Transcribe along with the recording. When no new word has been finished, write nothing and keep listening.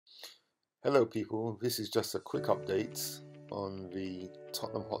Hello people, this is just a quick update on the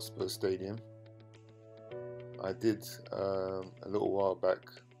Tottenham Hotspur Stadium. I did a little while back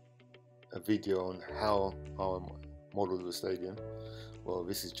a video on how I modelled the stadium. Well,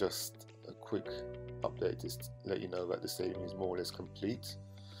 this is just a quick update to let you know that the stadium is more or less complete.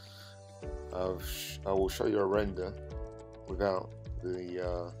 I will show you a render without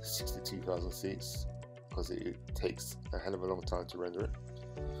the 62,000 seats because it takes a hell of a long time to render it.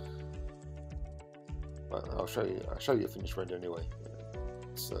 But I'll show you a finished render anyway.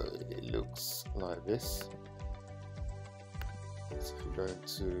 So it looks like this. So if you go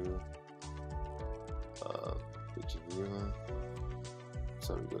into picture viewer,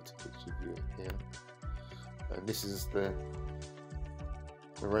 so we go to picture viewer here, and this is the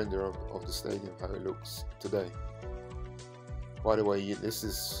render of the stadium, how it looks today. By the way, this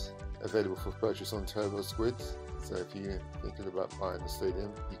is available for purchase on TurboSquid. So if you're thinking about buying the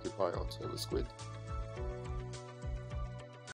stadium, you could buy it on TurboSquid.